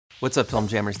What's up, Film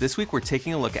Jammers? This week we're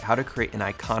taking a look at how to create an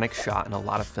iconic shot in a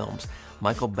lot of films.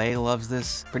 Michael Bay loves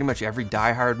this. Pretty much every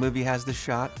Die Hard movie has this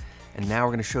shot. And now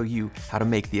we're gonna show you how to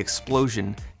make the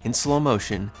explosion in slow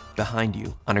motion behind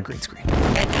you on a green screen.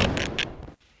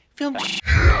 Film.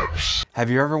 Have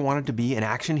you ever wanted to be an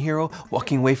action hero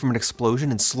walking away from an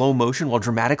explosion in slow motion while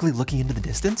dramatically looking into the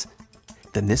distance?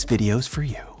 Then this video's for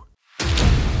you.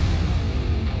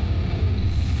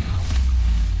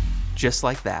 Just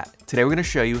like that. Today we're gonna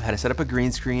show you how to set up a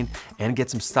green screen and get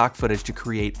some stock footage to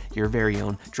create your very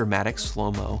own dramatic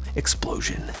slow-mo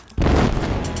explosion.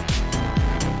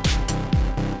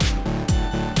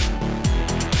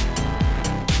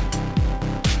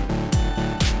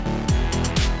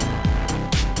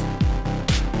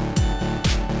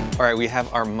 All right, we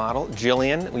have our model,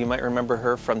 Jillian. You might remember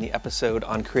her from the episode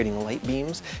on creating light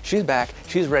beams. She's back,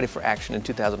 she's ready for action in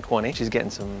 2020. She's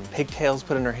getting some pigtails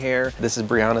put in her hair. This is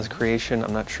Brianna's creation.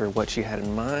 I'm not sure what she had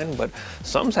in mind, but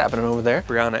something's happening over there.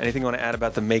 Brianna, anything you want to add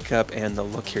about the makeup and the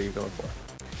look here you're going for?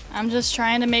 I'm just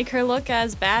trying to make her look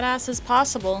as badass as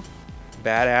possible.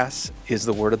 Badass is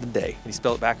the word of the day. When you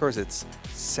spell it backwards, it's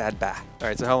sadba. All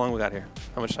right, so how long we got here?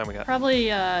 How much time we got? Probably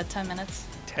 10 minutes.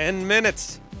 10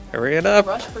 minutes. Hurry it up.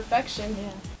 Rush perfection,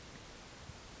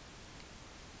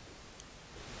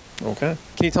 yeah. Okay.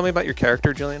 Can you tell me about your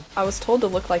character, Jillian? I was told to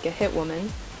look like a hit woman,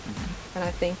 and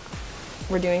I think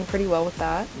we're doing pretty well with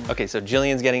that. Okay, so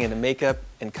Jillian's getting into makeup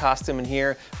and costume in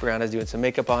here. Brianna's doing some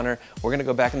makeup on her. We're gonna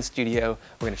go back in the studio.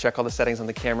 We're gonna check all the settings on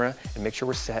the camera and make sure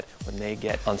we're set when they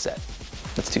get on set.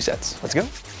 That's 2 sets. Let's go.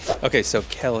 Okay, so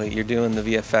Kelly, you're doing the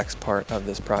VFX part of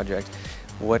this project.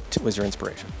 What was your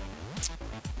inspiration?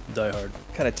 Die Hard.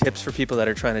 What kind of tips for people that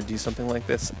are trying to do something like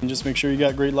this? And just make sure you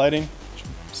got great lighting.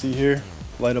 See here,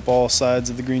 light up all sides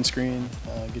of the green screen,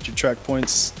 get your track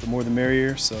points, the more the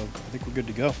merrier, so I think we're good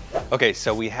to go. Okay,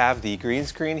 so we have the green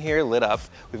screen here lit up.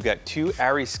 We've got 2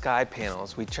 ARRI sky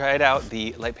panels. We tried out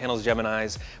the light panels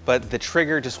Geminis, but the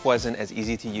trigger just wasn't as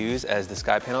easy to use as the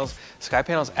sky panels. Sky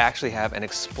panels actually have an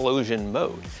explosion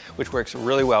mode, which works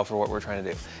really well for what we're trying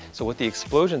to do. So what the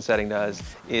explosion setting does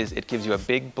is it gives you a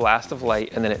big blast of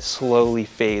light and then it slowly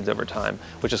fades over time,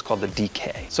 which is called the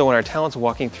decay. So when our talent's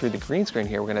walking through the green screen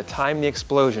here, we're gonna time the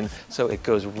explosion so it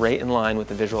goes right in line with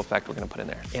the visual effect we're gonna put in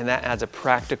there. And that adds a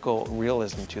practical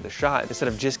realism to the shot. Instead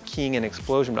of just keying an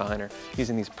explosion behind her,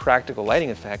 using these practical lighting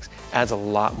effects adds a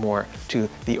lot more to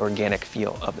the organic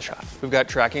feel of the shot. We've got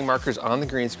tracking markers on the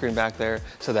green screen back there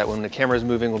so that when the camera is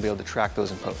moving, we'll be able to track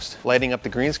those in post. Lighting up the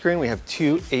green screen, we have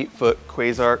 2 8-foot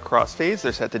Quasar crossfades.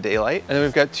 They're set to daylight. And then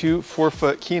we've got 2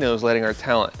 4-foot Kinos lighting our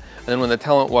talent. And then when the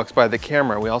talent walks by the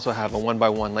camera, we also have a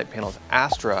 1x1 light panels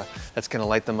Astra that's gonna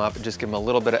light them up and just give them a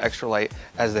little bit of extra light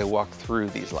as they walk through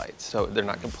these lights. So they're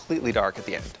not completely dark at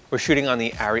the end. We're shooting on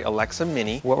the ARRI Alexa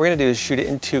Mini. What we're gonna do is shoot it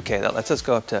in 2K. That lets us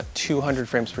go up to 200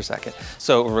 frames per second.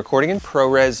 So we're recording in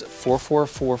ProRes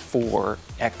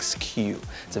 4444XQ.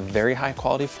 It's a very high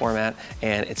quality format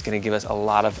and it's gonna give us a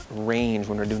lot of range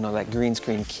when we're doing all that green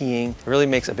screen keying. It really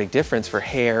makes a big difference for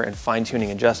hair and fine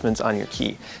tuning adjustments on your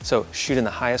key. So shoot in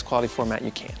the highest quality format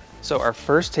you can. So our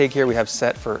first take here we have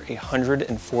set for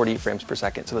 140 frames per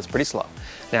second, so that's pretty slow.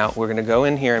 Now we're gonna go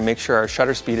in here and make sure our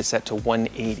shutter speed is set to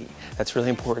 180. That's really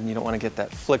important. You don't wanna get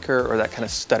that flicker or that kind of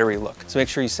stuttery look. So make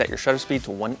sure you set your shutter speed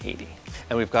to 180.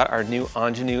 And we've got our new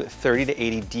Angénieux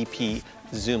 30-80 DP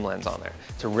zoom lens on there.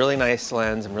 It's a really nice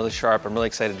lens and really sharp. I'm really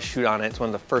excited to shoot on it. It's one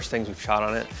of the first things we've shot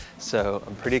on it. So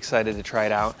I'm pretty excited to try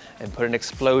it out and put an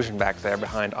explosion back there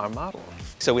behind our model.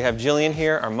 So we have Jillian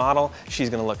here, our model. She's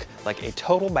gonna look like a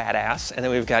total badass. And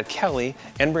then we've got Kelly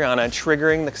and Brianna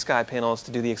triggering the sky panels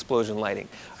to do the explosion lighting.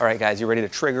 All right, guys, you ready to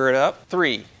trigger it up?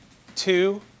 3,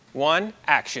 2, 1,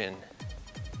 action.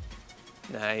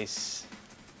 Nice.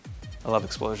 I love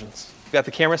explosions. We've got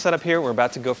the camera set up here. We're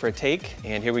about to go for a take,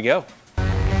 and here we go.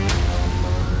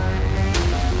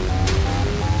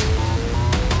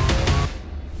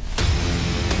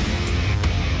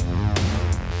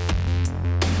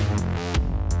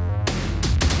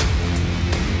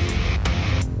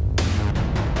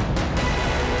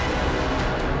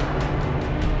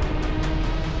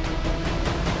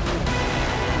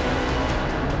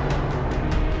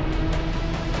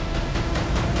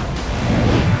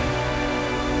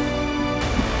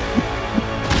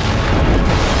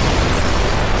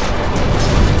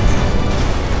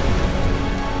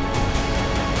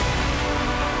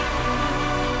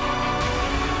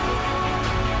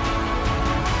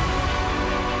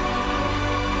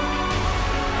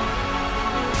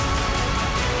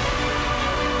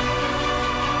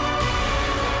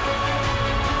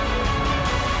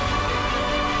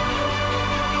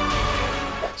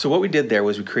 So what we did there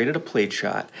was we created a plate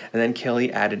shot, and then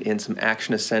Kelly added in some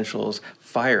Action Essentials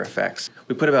fire effects.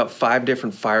 We put about 5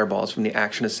 different fireballs from the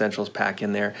Action Essentials pack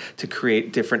in there to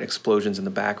create different explosions in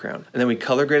the background. And then we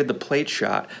color graded the plate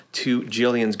shot to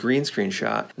Jillian's green screen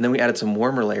shot, and then we added some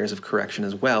warmer layers of correction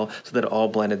as well so that it all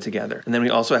blended together. And then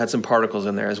we also had some particles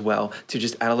in there as well to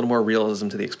just add a little more realism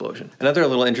to the explosion. Another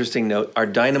little interesting note, our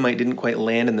dynamite didn't quite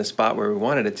land in the spot where we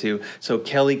wanted it to, so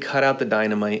Kelly cut out the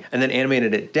dynamite and then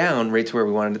animated it down right to where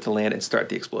we wanted it to land and start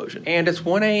the explosion. And it's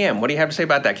 1 a.m. What do you have to say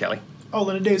about that, Kelly? All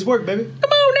in a day's work, baby.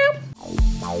 Come on now.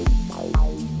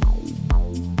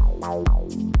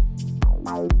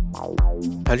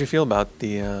 How'd you feel about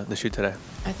the shoot today?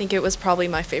 I think it was probably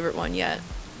my favorite one yet.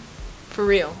 For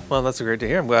real. Well, that's great to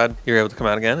hear. I'm glad you're able to come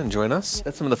out again and join us.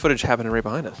 That's some of the footage happening right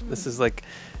behind us. This is like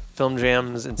Film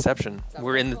Jam's inception.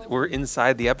 We're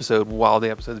inside the episode while the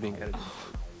episode's being edited.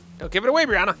 Don't give it away,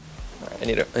 Brianna. All right, I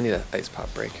need a ice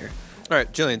pop break here. All right,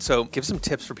 Jillian, so give some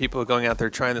tips for people going out there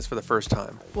trying this for the first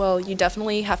time. Well, you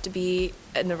definitely have to be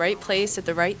in the right place at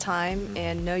the right time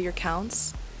and know your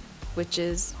counts, which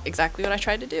is exactly what I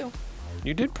tried to do.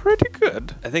 You did pretty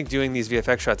good. I think doing these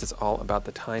VFX shots is all about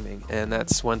the timing, and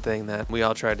that's one thing that we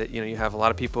all tried to, you have a lot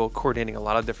of people coordinating a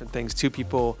lot of different things. 2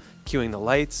 people cueing the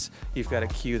lights, you've got a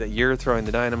cue that you're throwing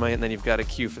the dynamite, and then you've got a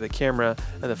cue for the camera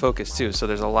and the focus too. So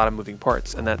there's a lot of moving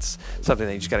parts, and that's something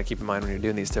that you just gotta keep in mind when you're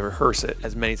doing these, to rehearse it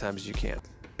as many times as you can.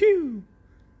 Pew,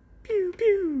 pew,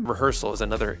 pew. Rehearsal is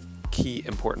another key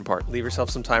important part. Leave yourself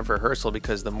some time for rehearsal,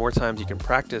 because the more times you can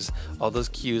practice all those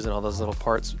cues and all those little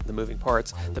parts, the moving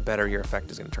parts, the better your effect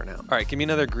is going to turn out. All right, give me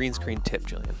another green screen tip,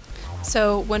 Jillian.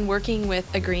 So when working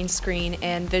with a green screen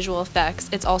and visual effects,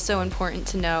 it's also important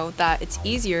to know that it's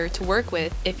easier to work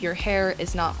with if your hair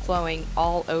is not flowing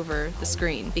all over the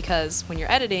screen, because when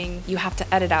you're editing, you have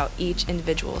to edit out each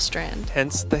individual strand.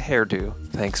 Hence the hairdo.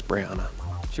 Thanks, Brianna.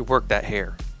 She worked that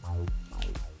hair.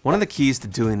 One of the keys to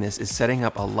doing this is setting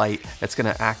up a light that's going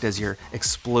to act as your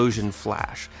explosion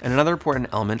flash. And another important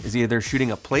element is either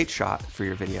shooting a plate shot for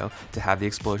your video to have the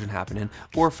explosion happen in,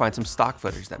 or find some stock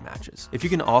footage that matches. If you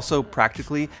can also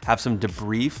practically have some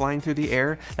debris flying through the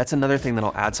air, that's another thing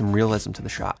that'll add some realism to the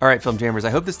shot. All right, Film Jammers, I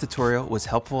hope this tutorial was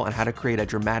helpful on how to create a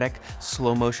dramatic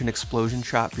slow motion explosion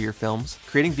shot for your films.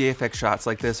 Creating VFX shots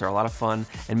like this are a lot of fun,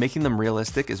 and making them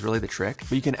realistic is really the trick,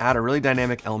 but you can add a really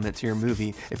dynamic element to your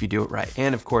movie if you do it right.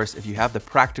 And of course, if you have the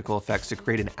practical effects to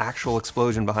create an actual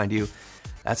explosion behind you,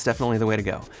 that's definitely the way to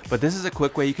go. But this is a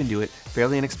quick way you can do it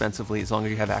fairly inexpensively, as long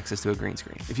as you have access to a green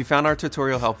screen. If you found our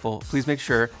tutorial helpful, please make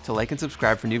sure to like and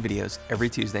subscribe for new videos every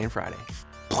Tuesday and Friday.